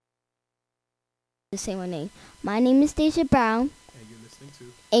to say my name. My name is Deja Brown, And you're listening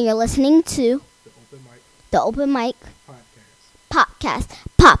to and you're listening to the Open Mic the Open Mic Podcast. Podcast.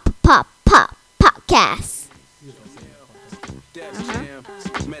 Pop, podcast. You don't say that. Def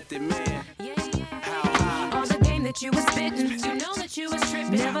Jam, Method Man. How high? On the game that you was spitting, you know that you was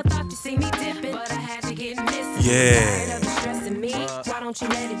tripping. Never thought to see me dipping, but I had to get missing. Yeah. Tired of it stressing me. Why don't you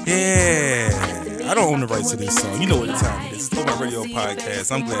let it be? Yeah, I don't own the rights to this song. You know what the time it is. It's Open Radio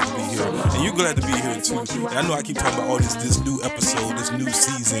Podcast. I'm glad to be here, and you're glad to be here too. And I know I keep talking about all this new episode, this new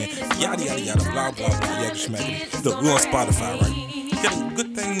season, yada yada yada, blah blah blah, yakka schmack. Look, we're on Spotify, right?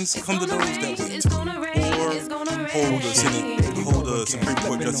 Good things come to those that wait, or hold the Supreme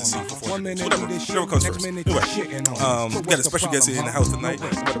Court justice seat for 4 minutes. Whatever comes first. Anyway, we got a special guest here in the house tonight.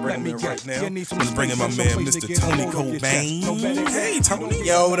 I'm about to bring him in right now. I'm going to bring in my man, Mr. Tony Cobain. Hey, Tony.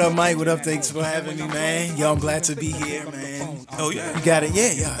 Yo, what up, Mike? What up? Thanks for having me, man. Yo, I'm glad to be here, man. Oh, yeah. You got it?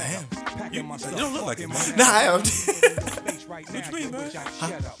 Yeah, I am. You don't look like it, man. Nah, I am. What you mean, man?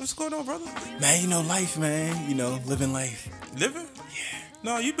 What's going on, brother? Man, life, man. Living life. Living? Yeah.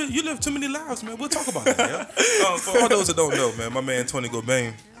 No, you live too many lives, man. We'll talk about that, yeah? For all those that don't know, man, my man Tony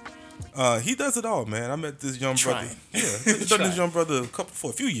Cobain, he does it all, man. I met this young brother. Yeah, he's done this young brother for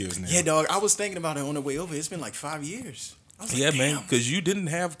a few years now. Yeah, dog. I was thinking about it on the way over. It's been like 5 years. I was like, Yeah, man, damn. because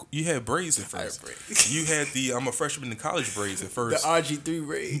you had braids at I had first. braids. You had the I'm a freshman in college braids at The first. RG3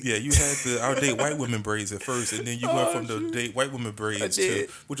 raid. Yeah, you had the our date white women braids at first, and then you went from the date white women braids to, did.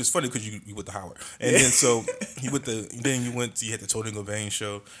 which is funny because you went to Howard, and then so you had the Tony Cobain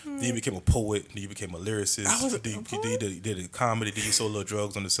show. Then you became a poet. Then you became a lyricist. I was a Then you did a comedy. Then you sold a little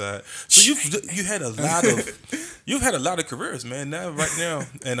drugs on the side. So you had a lot of you've had a lot of careers, man. Right now,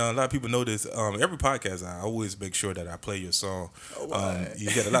 and a lot of people know this. Every podcast I always make sure that I play your song. You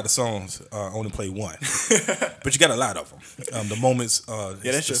got a lot of songs. I only play one, but you got a lot of them. The moments. Yeah,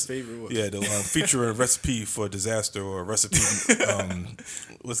 that's your favorite one. Yeah, the featuring recipe for disaster or recipe.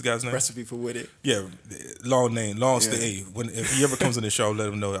 What's the guy's name? Recipe for with it. Yeah, long name, long Yeah. stay. If he ever comes on the show, let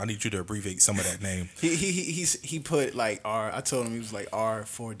him know. I need you to abbreviate some of that name. He put like R. I told him he was like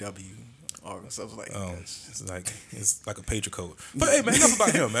R4W. Or something like Oh, that. it's like a pager code. But hey, man, enough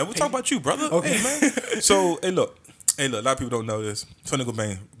about him, man. We'll talk about you, brother. Okay. Hey, man. So, hey, look. A lot of people don't know this. Tony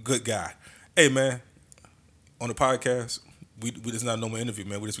Cobain, good guy. Hey, man, on the podcast, we this is not a normal interview,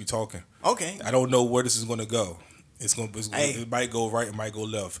 man. We just be talking. Okay. I don't know where this is going to go. Hey. It might go right, it might go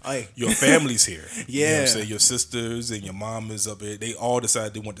left. Hey. Your family's here. You know what I'm Yeah. saying? Your sisters and your mom is up here. They all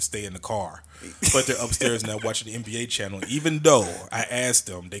decided they want to stay in the car. But they're upstairs now watching the NBA channel. Even though I asked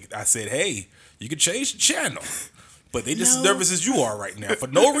them, I said, hey, you can change the channel. But they just as No. nervous as you are right now for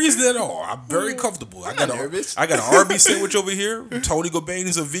no reason at all. I'm very comfortable. I got not nervous. I got an Arby's sandwich over here. Tony Cobain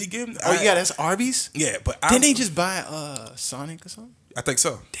is a vegan. Oh, yeah, that's Arby's? Yeah, but Didn't they just buy Sonic or something? I think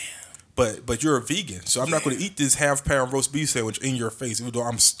so. Damn. But you're a vegan, so I'm not going to eat this half-pound roast beef sandwich in your face, even though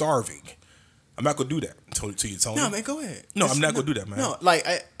I'm starving. I'm not going to do that to you, Tony. No, man, go ahead. No, I'm not gonna do that, man. No, like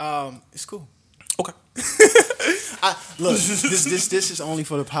it's cool. Okay. Look, this is only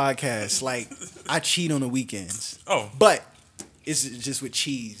for the podcast. Like, I cheat on the weekends. Oh. But it's just with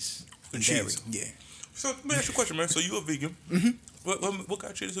cheese and Cheese. dairy. Yeah. So let me ask you a question, man. So you a vegan? Mm-hmm. What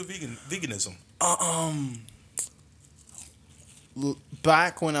got you into veganism?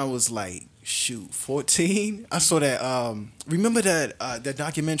 Back when I was like 14, I saw that remember that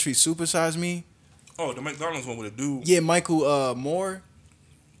documentary Supersize Me? Oh, the McDonald's one with a dude. Yeah, Michael Moore.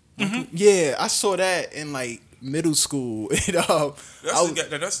 Yeah, I saw that in like middle school. And,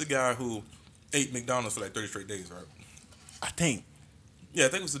 That's the guy who ate McDonald's for like 30 straight days, right? I think. Yeah, I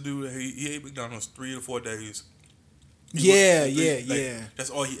think it was the dude that he ate McDonald's 3 to 4 days. Yeah, Like, yeah. That's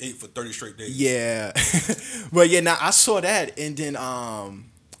all he ate for 30 straight days. Yeah. But yeah, now I saw that and then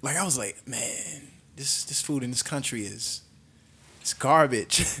like I was like, man, this food in this country it's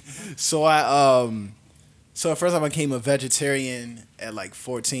garbage. So so at first I became a vegetarian at like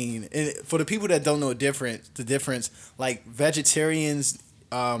 14. And for the people that don't know the difference, like vegetarians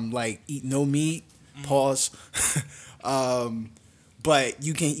like eat no meat, pause. But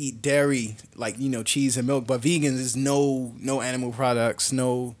you can eat dairy, like, cheese and milk. But vegans is no animal products,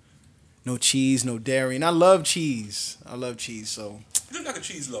 no cheese, no dairy. And I love cheese. So, You look like a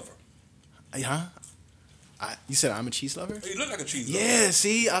cheese lover. huh? You said I'm a cheese lover? You look like a cheese lover. Yeah,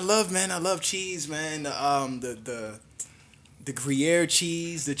 see, I love cheese, man. The Gruyere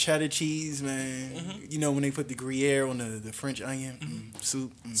cheese, the cheddar cheese, man. Mm-hmm. You know when they put the Gruyere on the French onion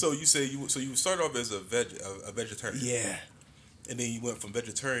soup. So you say you started off as a vegetarian. Yeah, And then you went from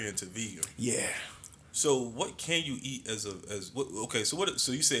vegetarian to vegan. yeah. So what can you eat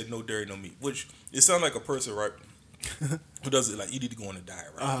so you said no dairy, no meat, which it sounds like a person, right? who does it like, you need to go on a diet,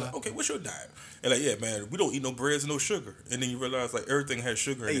 right? Like, okay, what's your diet? And like, yeah, man, we don't eat no breads and no sugar. And then you realize like everything has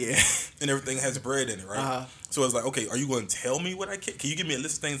sugar in it, and everything has bread in it, right? So it's like, okay, are you going to tell me what I can? Can you give me a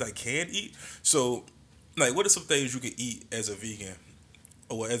list of things I can eat? So, like, what are some things you can eat as a vegan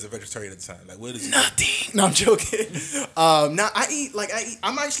or as a vegetarian at the time? Like, what is Nothing. No, I'm joking. Now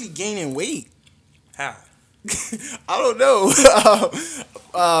I'm actually gaining weight. how? I don't know.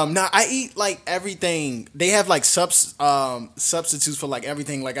 Now I eat like everything. They have like substitutes for like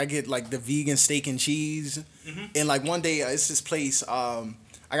everything. Like I get like the vegan steak and cheese, and like one day it's this place. I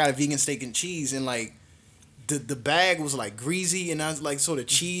got a vegan steak and cheese, and like the bag was like greasy, and I was like sort of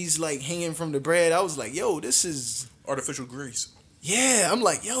cheese like hanging from the bread. I was like, yo, this is Artificial grease. yeah. I'm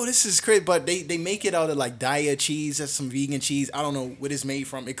like, yo, this is crazy. But they make it out of like Daiya cheese. That's some vegan cheese. I don't know what it's made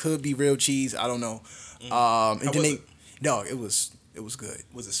from. It could be real cheese. I don't know. And How then was they it? no, it was good.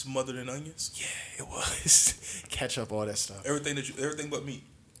 Was it smothered in onions? Yeah, it was. Ketchup, all that stuff. Everything but meat.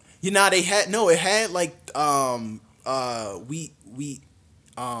 You know, it had like wheat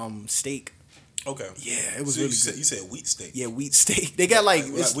steak. Okay. Yeah, it was So really you good. said wheat steak. Yeah, wheat steak. They got like,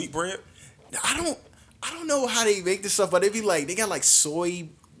 Like wheat bread. I don't know how they make this stuff, but they be like they got like soy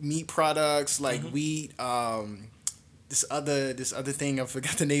meat products, like wheat, this other thing I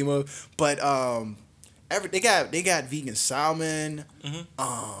forgot the name of, but they got vegan salmon,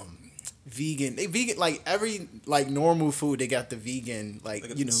 vegan like every like normal food they got the vegan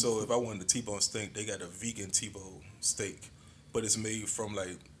like you know. So if I wanted a T-bone steak, they got a vegan T-bone steak, but it's made from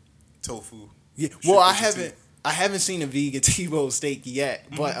like tofu. Yeah, shrimp well, I and saute. haven't seen a vegan T-bone steak yet,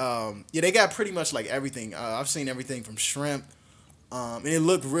 but yeah, they got pretty much like everything. I've seen everything from shrimp, and it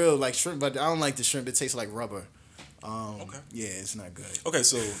looked real like shrimp, but I don't like the shrimp. It tastes like rubber. Okay. Yeah, it's not good. Okay,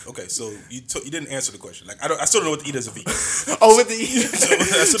 so you didn't answer the question. Like I still don't know what to eat as a vegan. Oh, with the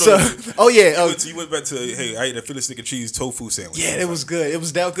I still don't know. oh yeah, oh, So you went back to, hey, I ate a Philly stick and cheese tofu sandwich. yeah, it was good. It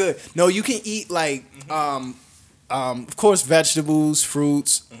was that good. No, you can eat like of course vegetables,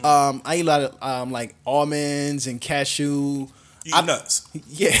 fruits. I eat a lot of like almonds and cashew. You eat nuts.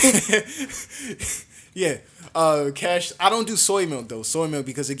 Yeah. Yeah. I don't do soy milk though. Soy milk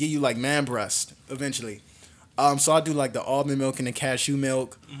because it give you like man breast eventually. So I do like the almond milk and the cashew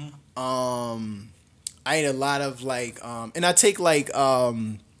milk. I eat a lot of like and I take like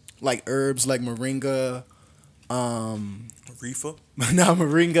herbs like moringa. Reefer. No,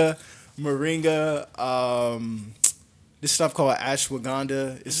 moringa. This stuff called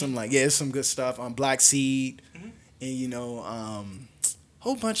ashwagandha. It's some like it's some good stuff. Black seed, and you know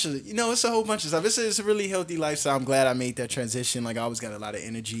whole bunch of it's a whole bunch of stuff. It's a really healthy lifestyle. I'm glad I made that transition. Like I always got a lot of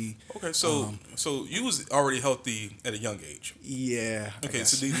energy. Okay, so you was already healthy at a young age. Yeah. I Okay,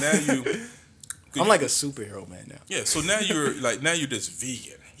 guess. so now you. I'm like a superhero man now. Yeah, so now you're just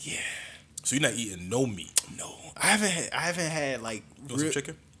vegan. Yeah. So you're not eating no meat. No, I haven't had like You want some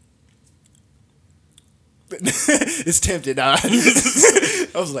chicken? it's tempted. Nah. I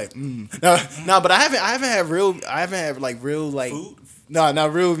was like, no, but I haven't had like real like Food? no,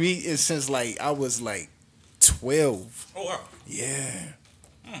 not real meat since like I was like 12. Oh wow. Yeah.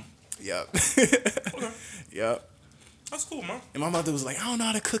 Yep. Okay. Yep. That's cool, man. And my mother was like, I don't know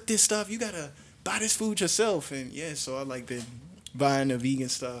how to cook this stuff. You gotta buy this food yourself. And yeah, so I like been buying the vegan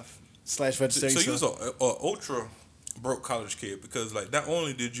stuff / vegetarian So you was stuff. a ultra broke college kid because like not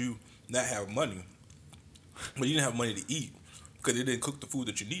only did you not have money, but you didn't have money to eat because they didn't cook the food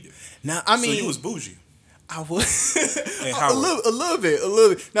that you needed. Now I mean, so you was bougie. I was And a Howard. little bit.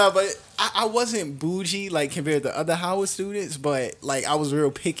 No, but I wasn't bougie like compared to other Howard students, but like I was real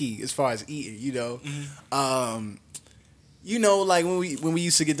picky as far as eating. Like when we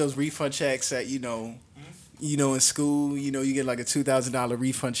used to get those refund checks at in school, you get like a $2,000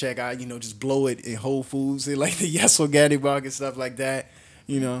 refund check. I just blow it in Whole Foods and like the Yes Organic Market stuff like that.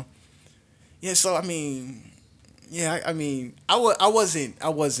 Yeah. So I mean, yeah. I mean, I wasn't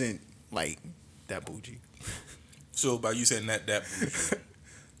like that bougie. So by you saying that bougie,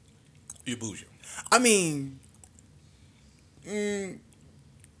 you're bougie. I mean, a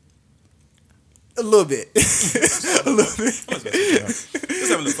little bit. A little bit. Let's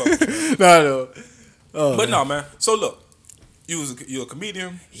have a little fun. No. But no, man. So look, you're a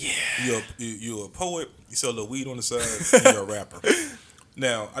comedian. Yeah. You're a poet. You sell a little weed on the side. And you're a rapper.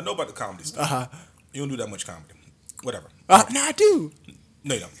 Now I know about the comedy stuff. You don't do that much comedy. Whatever. No, I do.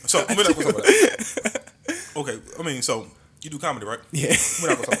 No, you don't. So we're not gonna talk about that. Okay. I mean, so you do comedy, right? Yeah. We're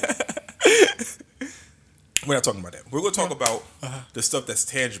not gonna talk about that. We're not talking about that. We're gonna talk about the stuff that's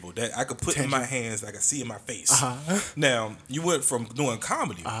tangible that I could put in my hands, that I can see in my face. Now, you went from doing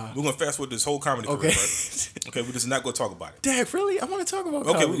comedy. We're gonna fast forward this whole comedy career, right? Okay, we're just not gonna talk about it. Dad, really? I want to talk about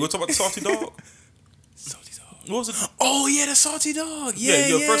Okay, comedy. we're gonna talk about the salty dog. Salty dog. What was it? Oh yeah, the salty dog. Yeah,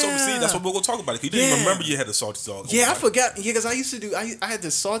 your first overseas. That's what we're gonna talk about. It. You didn't even remember you had the salty dog. Yeah, I forgot. Yeah, because I used to do. I had the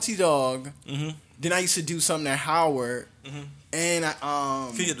salty dog. Then I used to do something at Howard, and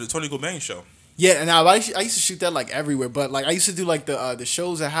He had the Tony Gobain show. yeah, and I used to shoot that like everywhere. But like I used to do like the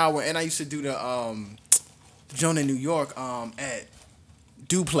shows at Howard, and I used to do the Joan in New York at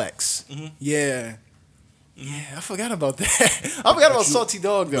Duplex. Yeah. Yeah, I forgot about that. I forgot about Salty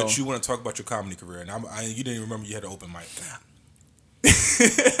Dog though. But you want to talk about your comedy career, and you didn't even remember you had an open mic.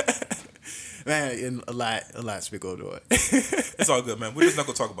 Man, and a lot speak over it. It's all good, man. We're just not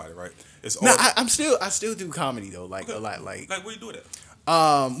gonna talk about it, right? It's all. No, I still do comedy though, like a lot, like. Like, where you do it at?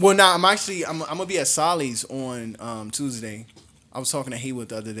 Well, now I'm gonna be at Solly's on Tuesday. I was talking to Haywood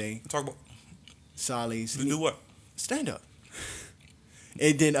the other day. Talk about. Solly's. You do what? Stand up.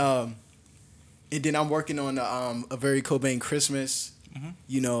 And then I'm working on a very Cobain Christmas.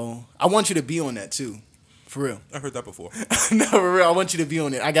 You know, I want you to be on that too, for real. I heard that before. No, for real. I want you to be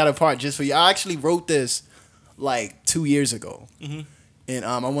on it. I got a part just for you. I actually wrote this like 2 years ago, and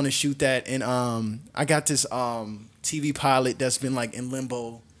I want to shoot that. And I got this TV pilot that's been like in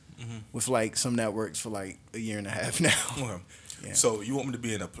limbo with like some networks for like a year and a half now. Okay. Yeah. So you want me to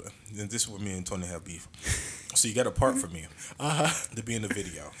be in and this is where me and Tony have beef. So you got a part for me to be in the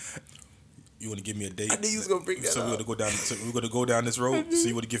video. You want to give me a date? I knew you was gonna bring that So up. we're gonna go down this road. So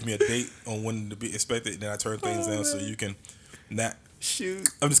you want to give me a date on when to be expected, and then I turn things down so you can not. Shoot.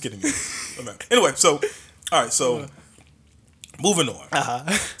 I'm just kidding. Anyway, so all right, so moving on.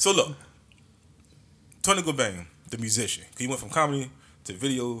 So look, Tony Gobain, the musician, he went from comedy to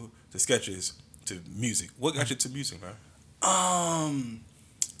video to sketches to music. What got you to music, man?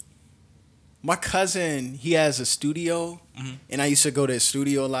 My cousin, he has a studio, and I used to go to his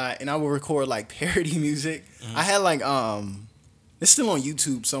studio a lot, and I would record like parody music. I had like it's still on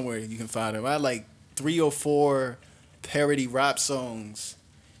YouTube somewhere. You can find it. I had like 3 or 4 parody rap songs,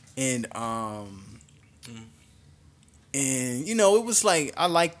 and you know, it was like I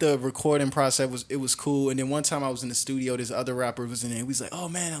liked the recording process. It was cool. And then one time I was in the studio, this other rapper was in there. He was like, "Oh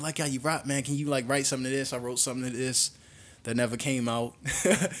man, I like how you rap, man. Can you like write something to this?" I wrote something to this that never came out.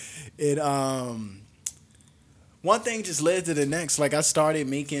 It one thing just led to the next. Like I started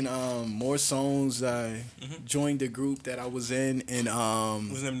making more songs. I joined the group that I was in, and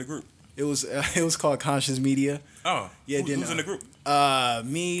What's the name of the group? it was called Conscious Media. Oh, Yeah, who's in the group?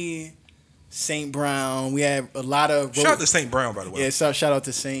 Me, Saint Brown. We had a lot of Shout out to St. Brown, by the way. yeah. So shout out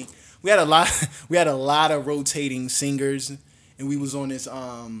to Saint. We had a lot of rotating singers, and we was on this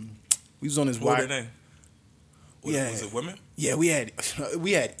What was their name? Yeah. Was it women? Yeah, we had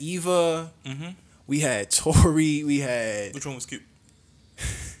Eva. We had Tori. We had Which one was cute?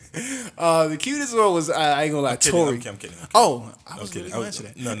 the cutest one was I ain't gonna lie, Tori. I'm kidding. Oh, I I was kidding. really answer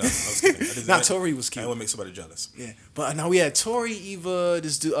that. No, I was kidding. Not Tori was I cute. don't want to make somebody jealous. Yeah, but now we had Tori, Eva,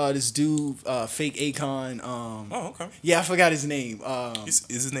 this dude, fake Akon. Oh, okay. Yeah, I forgot his name. Is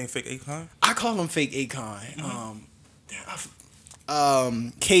his name Fake Akon? I call him fake Akon.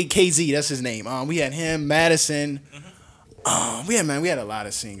 KZ, that's his name. We had him, Madison. We had a lot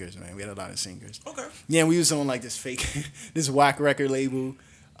of singers, man. We had a lot of singers. Okay. Yeah, we was on like this fake, this whack record label.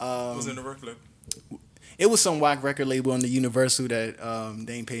 What was in the record? It was some whack record label on the Universal that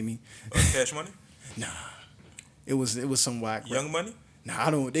they ain't pay me. Cash Money? It was some whack. Young Money? Nah, I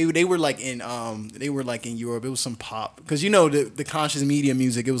don't. They were like in Europe. It was some pop because you know the Conscious Media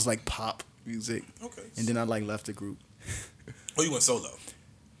music. It was like pop music. Okay. And then I like left the group. Oh, you went solo?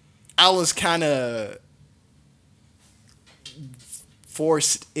 I was kind of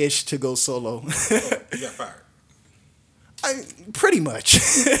forced-ish to go solo. You got fired. Pretty much.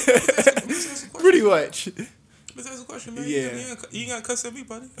 Pretty much. Let's ask a question, man. Yeah. You ain't got to cuss at me,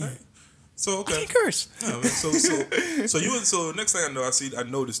 buddy. All right. So I okay. can't curse. Yeah, man. So next thing I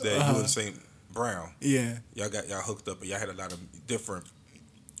noticed that you and St. Brown. Yeah. Y'all hooked up, and y'all had a lot of different,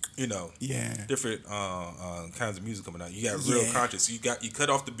 Yeah. different kinds of music coming out. You got real Yeah. conscious. You cut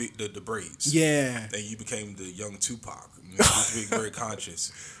off the braids. Yeah. And you became the young Tupac. You was being very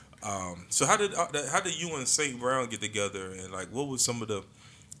conscious. So how did you and St. Brown get together, and like what was some of the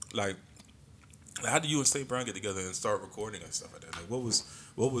like how did you and St. Brown get together and start recording and stuff like that? Like what was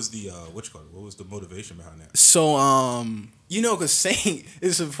the what was the motivation behind that? So because Saint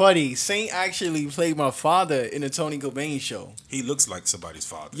it's funny. Saint actually played my father in the Tony Cobain show. He looks like somebody's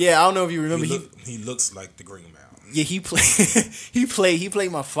father. Yeah, I don't know if you remember. He looks like the Green Mountain. Yeah, he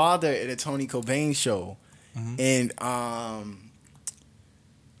played my father in a Tony Cobain show, and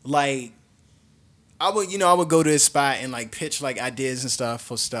like I would go to his spot and like pitch like ideas and stuff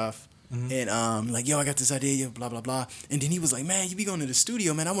for stuff, and like yo, I got this idea, blah blah blah, and then he was like, man, you be going to the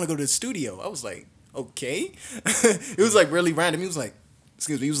studio, man, I want to go to the studio. I was like, okay. It was like really random. He was like,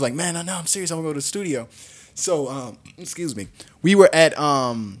 excuse me. He was like, man, no, I'm serious. I'm gonna go to the studio. So, excuse me. We were at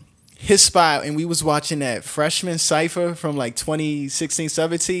his spot and we was watching that Freshman Cypher from like 2016,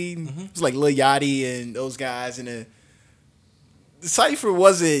 17. It was like Lil Yachty and those guys, and the Cypher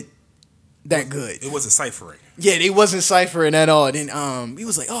wasn't that good. It wasn't ciphering. Yeah, they wasn't ciphering at all. Then we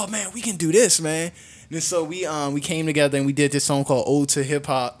was like, oh man, we can do this, man. And so we came together and we did this song called Ode to Hip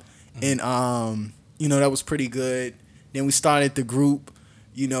Hop, and that was pretty good. Then we started the group,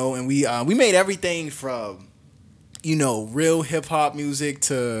 and we made everything from real hip hop music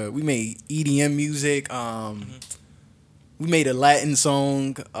to we made EDM music. We made a Latin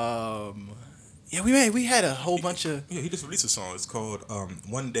song. We had a whole bunch of. Yeah, he just released a song. It's called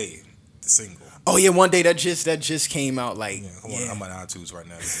One Day, the single. Oh yeah, One Day that just came out. Like, I'm on iTunes right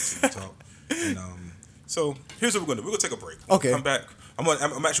now. Listening to talk. And, so here's what we're gonna do. We're gonna take a break. Okay. Come back. I'm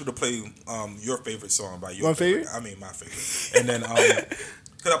actually gonna play your favorite song by you. My favorite? I mean my favorite. And then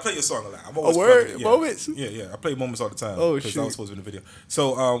because I play your song a lot. I'm always Moments? Yeah. I play Moments all the time. Oh, because I was supposed to be in the video.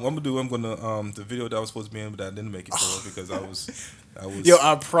 So I'm gonna the video that I was supposed to be in, but I didn't make it for because I was. Yo,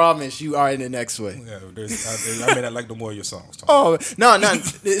 I promise you are in the next one. Yeah, I may not like no more of your songs. Tom. Oh no,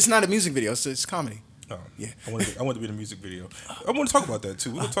 it's not a music video. It's comedy. Oh, yeah. I want to be in the music video. I want to talk about that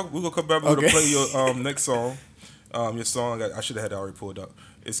too. We're gonna come back. We're gonna play your next song. Your song I should have had it already pulled up.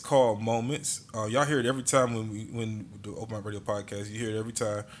 It's called Moments. Y'all hear it every time when we do Open Mic Radio podcast. You hear it every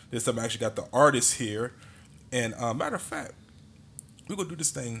time. This time I actually got the artist here. And matter of fact, we're gonna do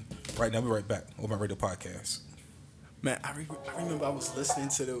this thing right now. We're right back. Open Mic Radio podcast. Man, I remember I was listening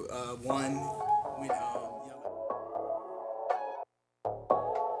to the one when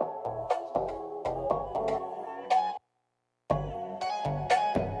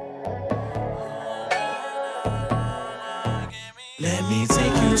Let me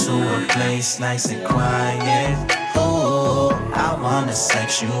take you to a place nice and quiet. Oh, I wanna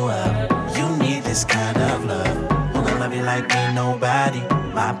sex you up. You need this kind of love. Who gon' love you like me? Nobody.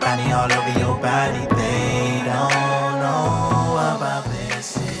 My body all over your body. They don't know about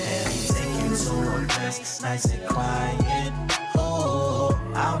this. Let me take you to a place nice and quiet. Oh,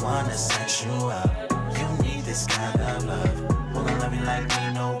 I wanna sex you up. You need this kind of love. Who gon' love you like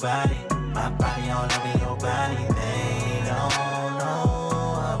me? Nobody. My body all over your body. They don't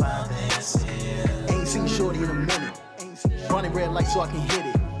know about this. Ain't seen Shorty in a minute. Running red light so I can hit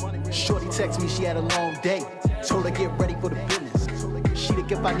it. Shorty text me she had a long day. Told her get ready for the business. She the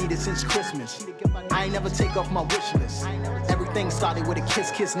gift I needed since Christmas. I ain't never take off my wish list. Everything started with a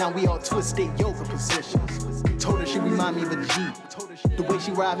kiss. Now we all twisted yoga positions. Told her she remind me of a Jeep. The way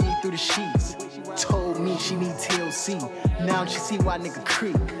she ride me through the sheets. Told me she need TLC. Now she see why nigga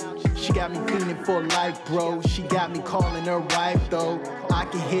creep. She got me feeling for life, bro. She got me calling her wife, though. I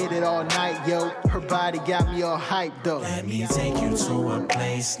can hit it all night, yo. Her body got me all hyped, though. Let me take you to a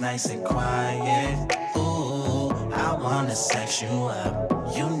place nice and quiet. Ooh, I wanna sex you up.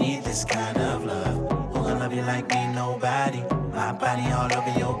 You need this kind of love. Who gon' love you like me? Nobody. My body all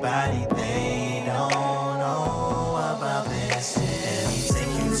over your body. They don't know about this. Let me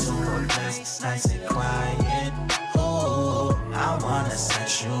take you to a place nice and quiet. Ooh, I wanna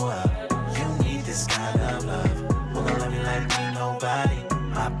sex you up. You need this kind of love. Who gon' love you like me? Nobody.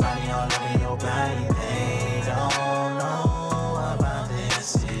 My body all over your body. They don't know about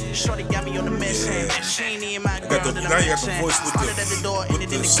this. Shorty got me on the mission. She ain't in my Now you got the voice with Started at the door,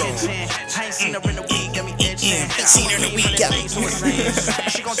 ended in the song. kitchen. I ain't seen her in a week, got me itching. Ain't seen her in a week, got me itching.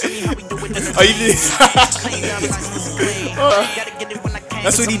 She gon' tell me how we do it in the Oh, you did? clean up, license is clean. Gotta get it when I can.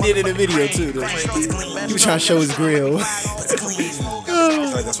 That's what he did in the video too. Though. He was trying to show his grill.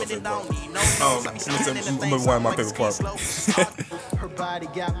 That's my favorite part. Remember one of my favorite parts. Her body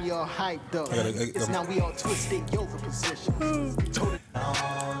got me all hyped, though. It's now we all twisted yoga positions. Told her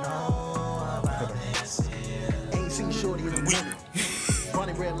ain't seen Shorty in a minute.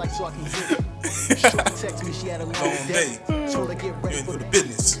 Running red light so I can hit it. Shorty text me she had a long day. Told her get ready for the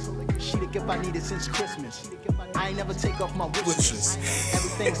business. She the gift I needed since Christmas. I ain't never take off my wishes.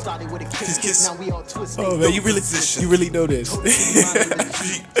 Everything started with a kiss. Now we all twisted. Oh man, you really know this.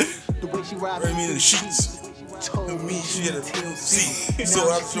 The way she ride me in the sheets. Told me She had a TLC. So I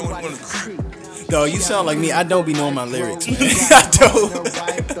was showing one to creep. Dog, you sound like me. I don't be knowing my lyrics, man. I don't.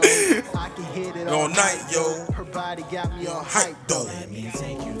 All night, yo. Her body got me all Hype, hyped, though.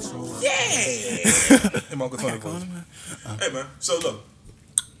 though. Yeah. Hey, my Uncle Tony voice. Hey, man. So look.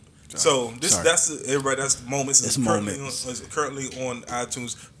 So that's Moments. It's It's currently on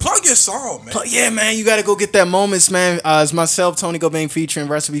iTunes. Plug your song, man. Yeah, man, you gotta go get that Moments, man. It's myself, Tony Gobain, featuring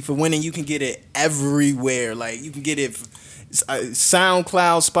Recipe for Winning. You can get it everywhere. Like you can get it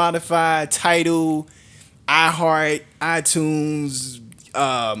SoundCloud, Spotify, Tidal, iHeart, iTunes.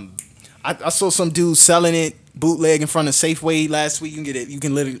 I saw some dude selling it bootleg in front of Safeway last week. You can get it. You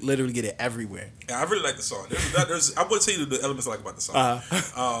can literally get it everywhere. Yeah, I really like the song. I want to tell you the elements I like about the song.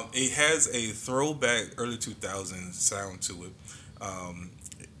 It has a throwback early 2000s sound to it.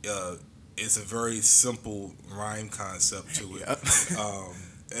 It's a very simple rhyme concept to it.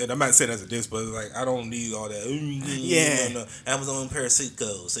 And I'm not saying that's a diss, but it's like I don't need all that. Yeah. Amazon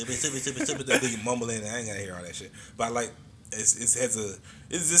parasiticos, they mumbling. I ain't gotta hear all that shit. But I like honestly,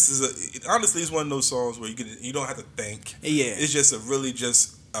 it's one of those songs where you don't have to think. Yeah. It's just a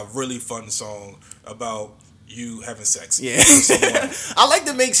really fun song about you having sex. Yeah. I like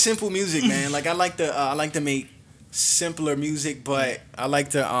to make simple music, man. Like I like to make simpler music, but I like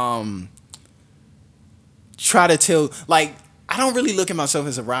to try to tell, like, I don't really look at myself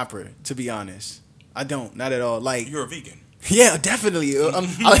as a rapper, to be honest. I don't, not at all. Like, you're a vegan. Yeah, definitely. I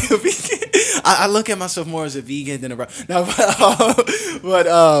like a vegan. I look at myself more as a vegan than a rapper. No, but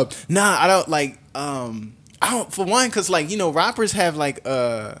nah, I don't like. I don't, for one, because like, you know, rappers have like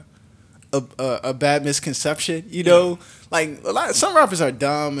a bad misconception. You know, like some rappers are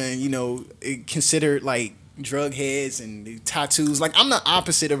dumb and, you know, considered like drug heads and tattoos. Like, I'm the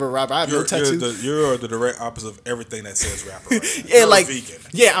opposite of a rapper. I have no tattoos. You're the direct opposite of everything that says rapper. Right? Yeah, you're like vegan.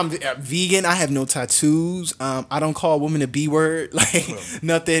 Yeah, I'm vegan. I have no tattoos. I don't call women a B word. Like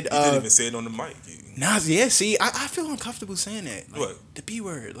nothing. You didn't even say it on the mic. Nah, yeah. See, I feel uncomfortable saying that. Like, what? The B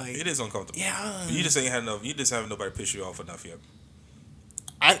word? Like, it is uncomfortable. Yeah. You just ain't had enough. You just haven't nobody piss you off enough yet.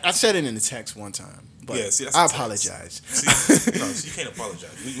 I said it in the text one time. But yeah, see, that's I apologize. See, no, you can't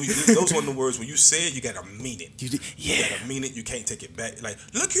apologize. Those one of the words when you say it, you gotta mean it. You gotta mean it. You can't take it back. Like,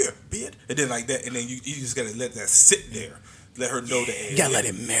 look here, bitch, and then like that, and then you just gotta let that sit there. Let her know that. You gotta let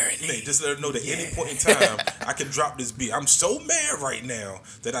it marinate. Man, just let her know that any point in time I can drop this beat. I'm so mad right now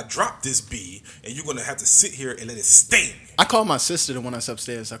that I dropped this beat, and you're gonna have to sit here and let it sting. I called my sister the one that's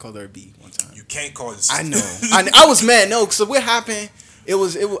upstairs. I called her a B one time. You can't call it. I know. I was mad. No, so what happened? I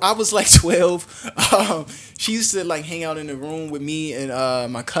was like 12. She used to like hang out in the room with me and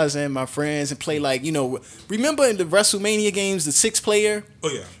my cousin, my friends, and play like, you know, remember in the WrestleMania games, the 6-player? Oh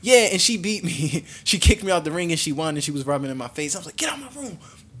yeah. Yeah, and she beat me. She kicked me out the ring and she won and she was rubbing in my face. I was like, get out of my room,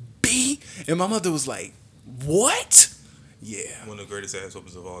 B. And my mother was like, what? Yeah. One of the greatest ass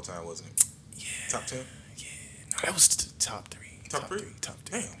whoopers of all time, wasn't it? Yeah. Top 10? Yeah. No, that was top 3. Top 3? Top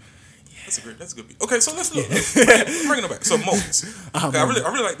 3. Damn. That's a good beat. Okay, so let's look. Bring it back. So moments. Okay, I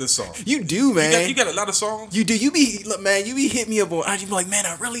really like this song. You do, man. You got a lot of songs. You do. You be hitting me up on. You be like, man,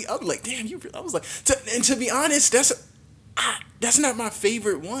 I'm like, damn. I was like, to be honest, that's not my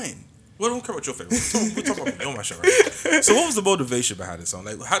favorite one. Well, don't care about your favorite. We're talking about me on my show, right? So what was the motivation behind this song?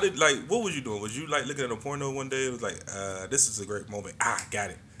 Like, what was you doing? Was you like looking at a porno one day? It was like, this is a great moment.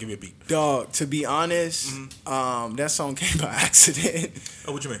 Got it. Give me a beat. Dog, to be honest, that song came by accident.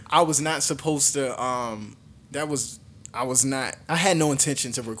 Oh, what you mean? I was not supposed to, I had no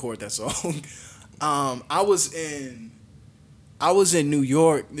intention to record that song. I was in New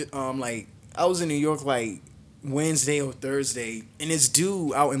York, like Wednesday or Thursday, and this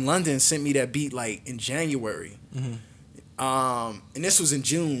dude out in London sent me that beat like in January. And this was in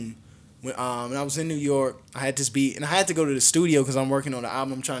June. When I was in New York, I had this beat, and I had to go to the studio because I'm working on the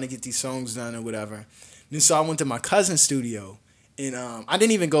album. I'm trying to get these songs done or whatever. And so I went to my cousin's studio, and I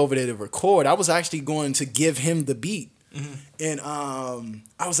didn't even go over there to record. I was actually going to give him the beat. And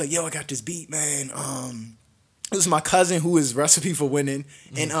I was like, yo, I got this beat, man. It was my cousin who is Recipe for Winning,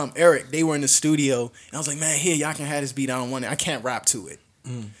 and Eric. They were in the studio, and I was like, man, here, y'all can have this beat. I don't want it. I can't rap to it.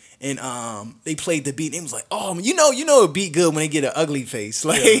 And they played the beat. And it was like, oh, you know a beat good when they get an ugly face.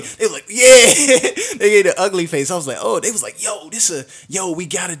 Like they were like, yeah, they get an ugly face. I was like, oh, they was like, yo, we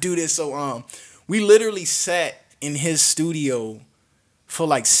gotta do this. So we literally sat in his studio for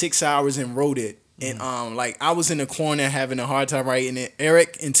like 6 hours and wrote it. And like I was in the corner having a hard time writing it.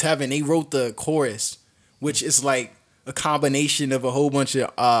 Eric and Tevin, they wrote the chorus, which is like a combination of a whole bunch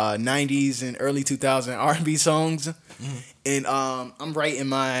of 90s and early 2000 R&B songs. And I'm writing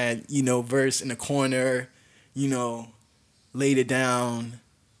my, verse in the corner, laid it down.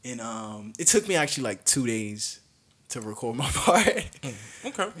 And it took me actually like 2 days to record my part.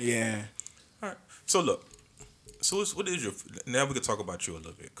 Okay. Yeah. All right. So look. So what is your... Now we can talk about you a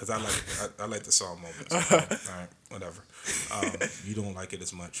little bit, because I like the song moments. All right, whatever. You don't like it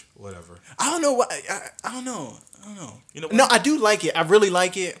as much, whatever. I don't know why. I don't know. You know what? No, I do like it. I really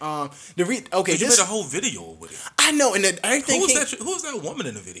like it. You made a whole video with it. I know, and everything. Who was that woman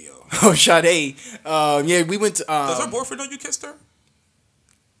in the video? Oh, Sade. Yeah, we went to. Does her boyfriend know you kissed her?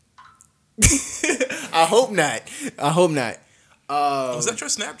 I hope not. I hope not. Was that your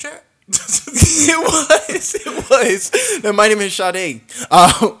Snapchat? It was. That might have been Sade.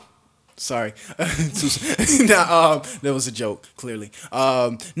 Sorry. That was a joke, clearly.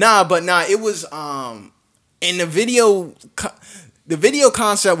 It was in the video. The video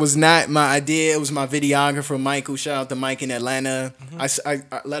concept was not my idea. It was my videographer, Michael. Shout out to Mike in Atlanta. I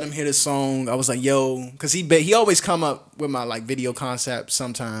let him hear the song. I was like, yo, because he always come up with my like video concept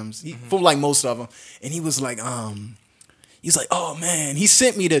sometimes, for like most of them. And he was like, he's like, oh man, he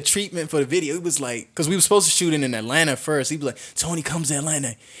sent me the treatment for the video. He was like, because we were supposed to shoot it in Atlanta first. He was like, Tony comes to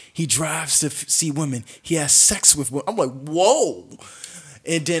Atlanta. He drives to see women. He has sex with women. I'm like, whoa.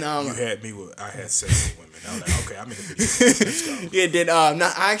 And then you had me with I had sex with women. I was like, okay, I'm in the video. Let's go. Yeah, then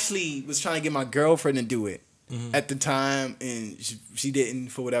I actually was trying to get my girlfriend to do it at the time, and she didn't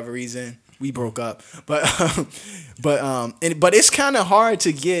for whatever reason. We broke up, but it's kind of hard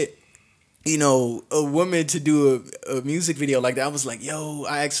to get, you know, a woman to do a music video like that. I was like, yo,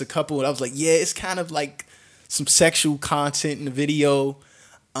 I asked a couple, and I was like, yeah, it's kind of like some sexual content in the video.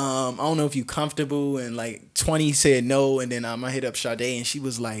 I don't know if you comfortable, and like 20 said no, and then I hit up Sade, and she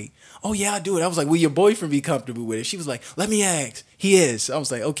was like, oh yeah, I'll do it. I was like, will your boyfriend be comfortable with it? She was like, let me ask. He is. I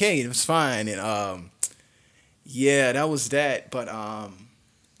was like, okay, it was fine. And yeah, that was that. But I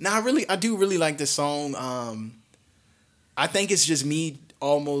do really like this song. I think it's just me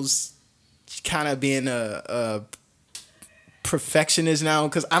almost kind of being a perfectionist now,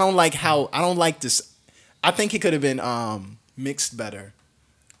 because I don't like this. I think it could have been mixed better.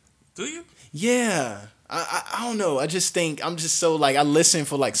 Do you? Yeah. I don't know. I just think I'm just so like I listen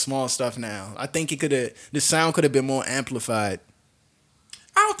for like small stuff now. I think the sound could have been more amplified.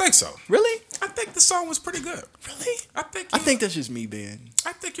 I don't think so. Really? I think the song was pretty good. Really? I think that's just me being.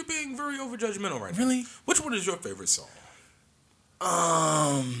 I think you're being very overjudgmental right now. Really? Which one is your favorite song?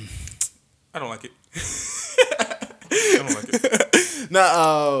 I don't like it. I don't like it.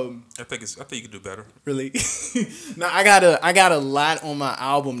 I think you could do better. Really? I got a lot on my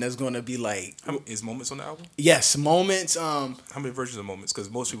album that's gonna be like. Is Moments on the album? Yes, Moments. How many versions of Moments? Because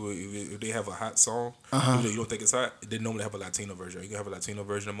most people, if they have a hot song, you don't think it's hot, they normally have a Latino version. You can have a Latino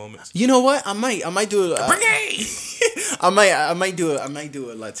version of Moments. You know what? I might do it. I might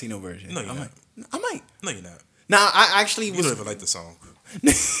do a Latino version. No, you're not. I might. No, you're not. Now I actually You don't even like the song.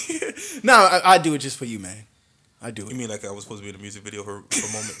 No, I do it just for you, man. I do it. You mean like I was supposed to be in the music video for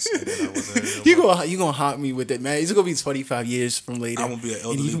Moments? And then I wasn't. You gonna haunt me with it, man. It's gonna be 25 years from later. I'm gonna be an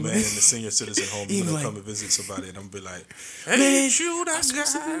elderly man in the senior citizen home. I'm gonna come and visit somebody, and I'm gonna be like, "Ain't you that guy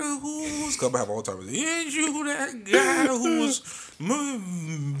who's?" Cause I have all time. Ain't you that guy who's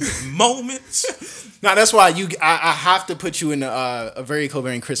Moments? Now that's why I have to put you in a very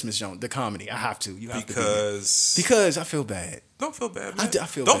Colbert Christmas joint, the comedy. I have to. You have to because I feel bad. Don't feel bad, man. I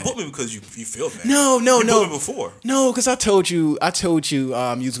feel Don't bad. put me because you feel bad. No. You put me before. No, because I told you you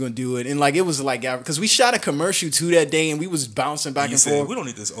was gonna do it, and like it was like because we shot a commercial too that day, and we was bouncing back and forth. We don't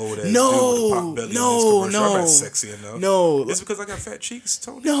need this old ass dude with a pot belly no, in this commercial. I'm not sexy enough. No, it's because I got fat cheeks,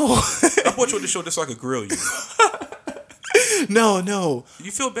 Tony. No, I brought you on the show just so I could grill you. No.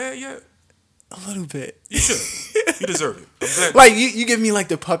 You feel bad yet? A little bit. You should. You deserve it. I'm glad. Like you give me like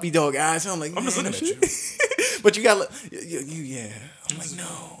the puppy dog eyes. I'm like, I'm just looking at you. But you got yeah. I'm like,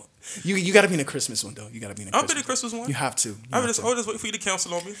 no. You got to be in a Christmas one though. You got to be in a Christmas. I'll be in a Christmas one. You have to. I'll just wait for you to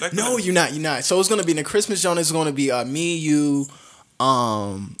counsel on me. Like no, you're not. So it's gonna be in the Christmas zone. It's gonna be me, you,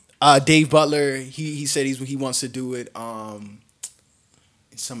 Dave Butler. He said he wants to do it. And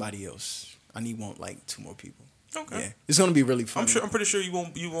somebody else. I want like 2 more people. Okay. Yeah, it's gonna be really fun. I'm pretty sure you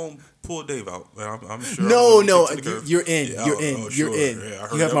won't pull Dave out. I'm sure. No, you're in. Yeah, you're in. Sure. You're in.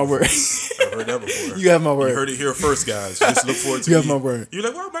 Yeah, you have my word. I heard that before. You have my word. You heard it here first, guys. Just look forward to it. You have my word. You're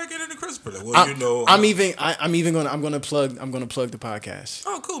like, why am I getting into Christmas? Like, well, I'm gonna plug the podcast.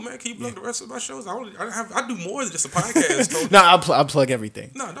 Oh, cool, man. Can you plug the rest of my shows? I do more than just a podcast. No, I'll plug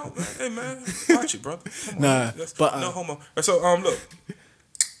everything. No, man. Hey, man, watch it, brother. Come on, but no homo. So,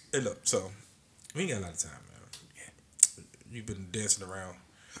 look. So, we ain't got a lot of time, man. You've been dancing around.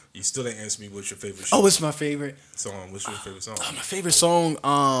 You still ain't answered me what's your favorite show. Oh, what's my favorite song? What's your favorite song? My favorite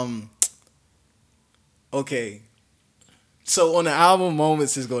song. Okay. So on the album,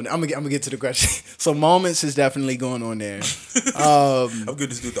 Moments is going. I'm gonna get to the question. So Moments is definitely going on there. I'm gonna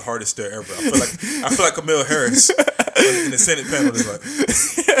just do the hardest stare ever. I feel like Camille Harris in the Senate panel is like.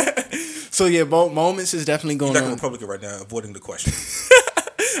 So yeah, Moments is definitely going You're on. like a Republican right now, avoiding the question.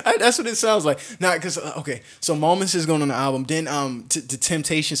 That's what it sounds like. Nah, because okay, so Moments is going on the album. Then the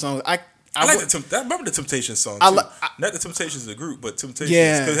Temptation song. I remember the Temptations song too. Not the Temptations of the group, but Temptations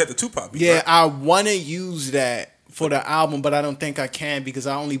because it had the Tupac beat. Yeah, right? I want to use that for the album, but I don't think I can because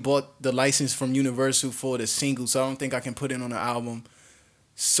I only bought the license from Universal for the single, so I don't think I can put it on the album.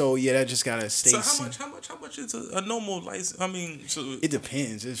 So yeah, that just gotta stay. So how much is a normal license? I mean, so It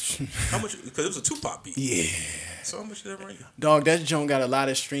depends. It's how much? Because it was a Tupac beat. yeah, So how much did that bring you? dog. That joint got a lot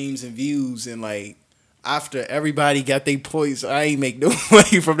of streams and views, and like after everybody got their points, I ain't make no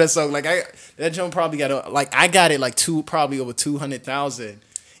money from that song. Like that joint probably got I got it like probably over 200,000.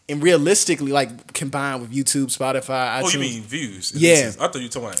 And realistically, like combined with YouTube, Spotify, iTunes. Oh, you mean views? Yeah. I thought you were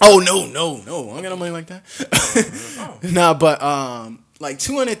talking about. Oh no, I don't got no money like that. Nah, but like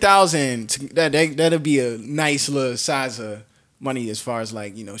 200,000. That'll be a nice little size of money as far as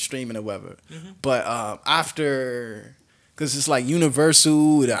like streaming or whatever. Mm-hmm. But after, because it's like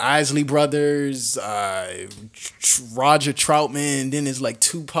Universal, the Isley Brothers, Roger Troutman, then it's like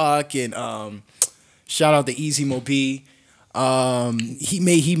Tupac and shout out to Easy Mo B.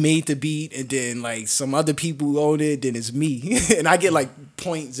 He made the beat, and then like some other people who own it, then it's me, and I get like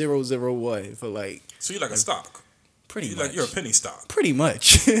 0.001 for like. So you're like a stock. Pretty much. Like you're a penny stock. Pretty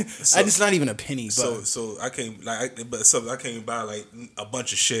much. It's not even a penny. But So I can't I can't buy like a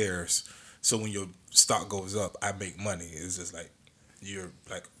bunch of shares. So when your stock goes up, I make money. It's just like you're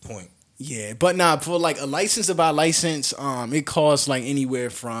like point. yeah, but nah, for like a license to buy license, it costs like anywhere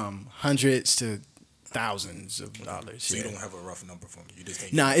from hundreds to thousands of dollars. So yeah. you don't have a rough number for me. You just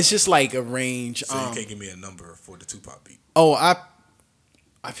can't. Nah, it's just like a range. So you can't give me a number for the Tupac beat. Oh, I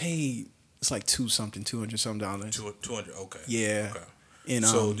paid. It's like $200 something. 200. Okay. Yeah. Okay. And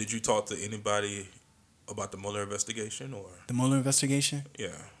so did you talk to anybody about the Mueller investigation or the Mueller investigation?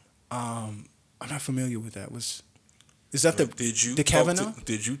 Yeah. I'm not familiar with that. Is that the Kavanaugh? Kavanaugh?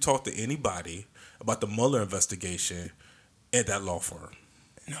 Did you talk to anybody about the Mueller investigation at that law firm?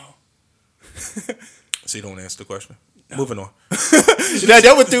 No. So you don't answer the question? No. Moving on.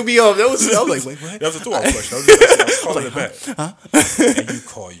 that would threw me off. I was like, wait, what? That was a throw-off question. I was calling it back. Huh? And you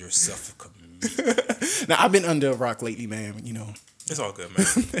call yourself a comedian. Now, I've been under a rock lately, man. It's all good, man.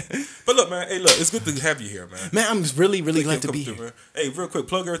 But look, man. Hey, look, it's good to have you here, man. Man, I'm really, really glad to be here. Man. Hey, real quick,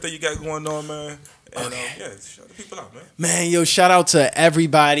 plug everything you got going on, man. And yeah, shout the people out, man. Man, yo, shout out to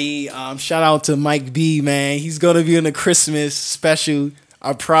everybody. Shout out to Mike B, man. He's gonna be in the Christmas special.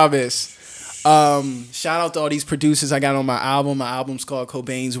 I promise. Shout out to all these producers I got on my album. My album's called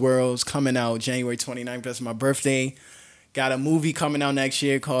Cobain's World. It's coming out January 29th. That's my birthday. Got a movie coming out next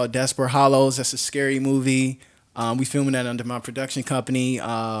year called Desperate Hollows. That's a scary movie. We filming that under my production company.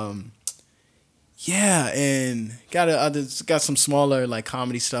 Yeah, and got some smaller like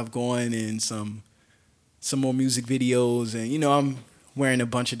comedy stuff going and some more music videos, and I'm wearing a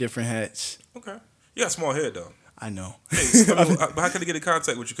bunch of different hats. Okay. You got a small head though. I know. Hey, so, how can I get in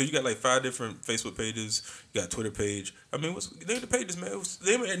contact with you? Because you got like 5 different Facebook pages. You got a Twitter page. I mean, name the pages, man.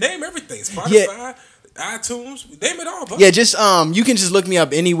 Name everything. Spotify, iTunes. Name it all, bro. Yeah, just you can just look me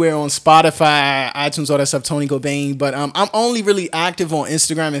up anywhere on Spotify, iTunes, all that stuff. Tony Cobain. But I'm only really active on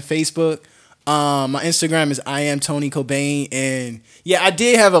Instagram and Facebook. My Instagram is I am Tony Cobain, and yeah, I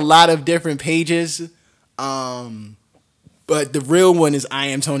did have a lot of different pages. But the real one is I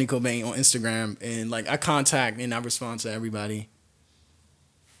am Tony Cobain on Instagram, and like I contact and I respond to everybody.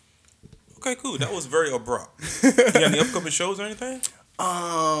 Okay, cool. That was very abrupt. You got any upcoming shows or anything?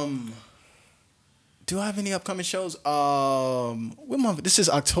 Do I have any upcoming shows? What month? This is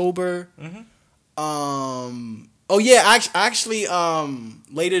October. Mm-hmm. Oh yeah, actually,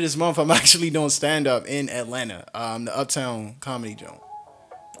 later this month I'm actually doing stand up in Atlanta. The Uptown Comedy Joint.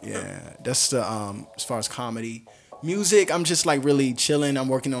 Yeah, that's the as far as comedy. Music, I'm just like really chilling. I'm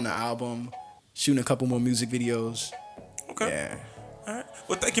working on the album, shooting a couple more music videos. Okay. Yeah. All right.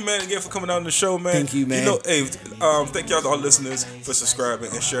 Well, thank you, man, again for coming out on the show, man. Thank you, man. Hey, thank y'all to all listeners for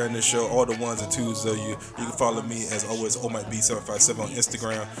subscribing and sharing this show. All the ones and twos of you. You can follow me as always, OMikeB757 on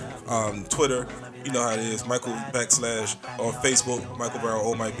Instagram, Twitter. You know how it is. Michael / on Facebook, Michael Barrow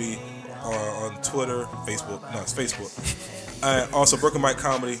OMikeB, or on Twitter, Facebook. No, it's Facebook. Also, Broken Mike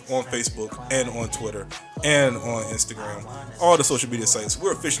Comedy on Facebook and on Twitter and on Instagram. All the social media sites.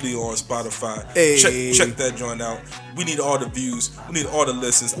 We're officially on Spotify. Hey. Check that joint out. We need all the views. We need all the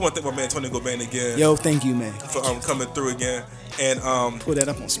listens. I want to thank my man Tony Cobain again. Yo, thank you, man. For coming through again. And pull that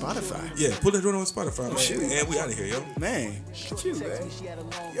up on Spotify. Yeah, pull that on Spotify, man. Shoot. And we out of here, yo. Man, look at you, man.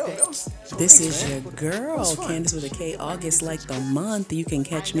 Yo, this is your girl, Candace with a K, August like the month. You can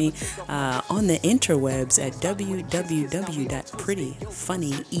catch me on the interwebs at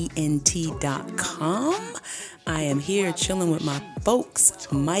www.prettyfunnyent.com. I am here chilling with my folks,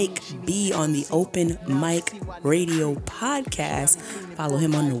 Mike B on the Open Mic Radio podcast. Follow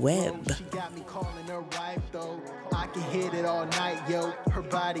him on the web. I can hit it all night, yo. Her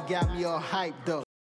body got me all hyped, though.